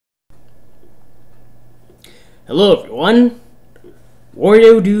Hello everyone,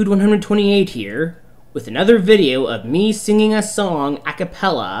 Wario Dude 128 here, with another video of me singing a song a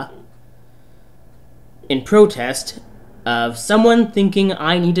cappella in protest of someone thinking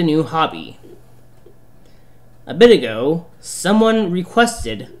I need a new hobby. A bit ago, someone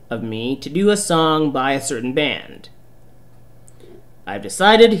requested of me to do a song by a certain band. I've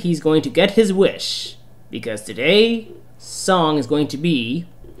decided he's going to get his wish, because today's song is going to be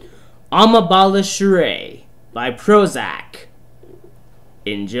Omobolisire by Prozzak.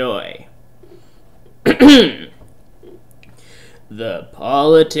 Enjoy. The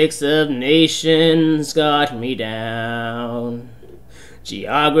politics of nations got me down.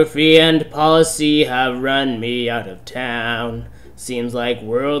 Geography and policy have run me out of town. Seems like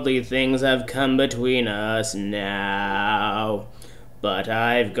worldly things have come between us now. But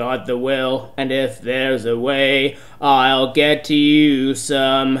I've got the will, and if there's a way, I'll get to you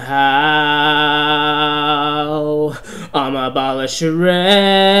somehow.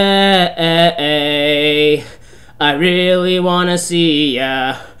 Omobolisire, I really wanna see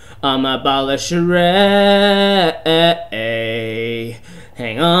ya. Omobolisire,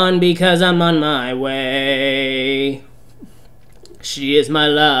 hang on because I'm on my way. She is my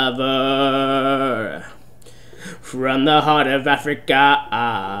lover, from the heart of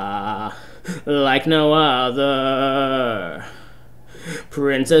Africa, like no other.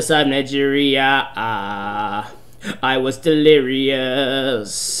 Princess of Nigeria, I was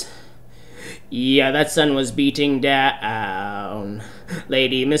delirious. Yeah, that sun was beating down.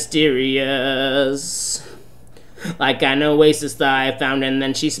 Lady mysterious, like an oasis that I found, and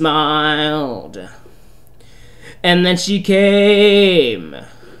then she smiled. And then she came.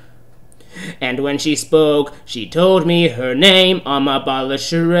 And when she spoke, she told me her name,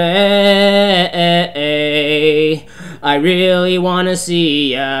 Omobolisire. I really wanna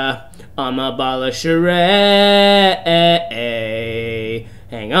see ya, Omobolisire.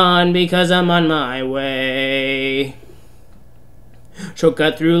 Hang on because I'm on my way. She'll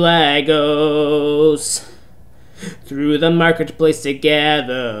cut through Lagos, through the marketplace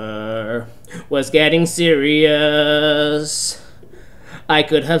together. Was getting serious. I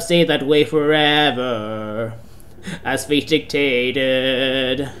could have stayed that way forever, as fate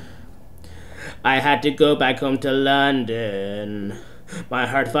dictated. I had to go back home to London. My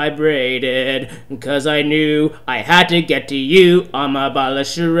heart vibrated, 'cause I knew I had to get to you,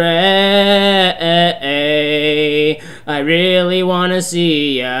 Omobolisire. I really wanna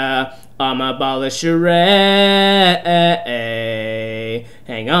see ya, Omobolisire.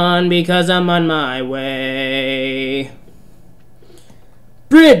 Hang on because I'm on my way.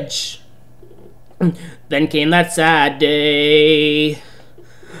 Bridge! Then came that sad day.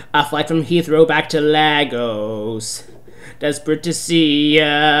 A flight from Heathrow back to Lagos. Desperate to see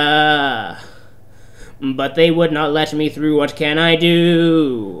ya, but they would not let me through. What can I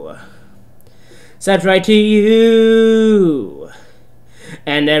do? Said right to you.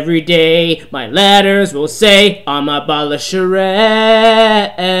 And every day my letters will say, Omobolisire.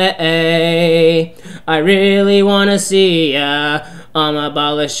 I really wanna see ya,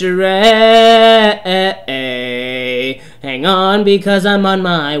 Omobolisire. Hang on because I'm on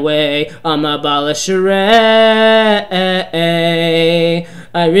my way, Omobolisire.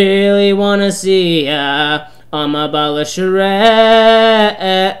 I really wanna see ya, Omobolisire.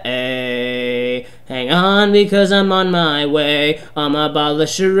 Hang on because I'm on my way,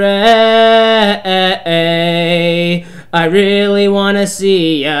 Omobolisire. I really wanna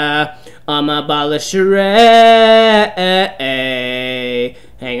see ya, Omobolisire.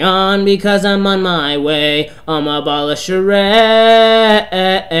 Hang on because I'm on my way, Omobolisire.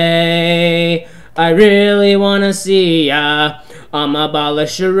 I really wanna see ya,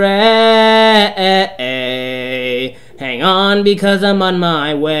 Omobolisire. Hang on because I'm on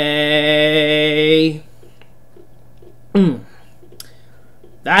my way.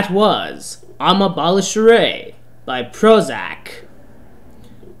 That was Omobolisire by Prozzak.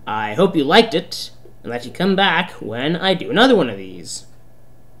 I hope you liked it, and that you come back when I do another one of these.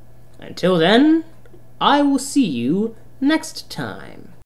 Until then, I will see you next time.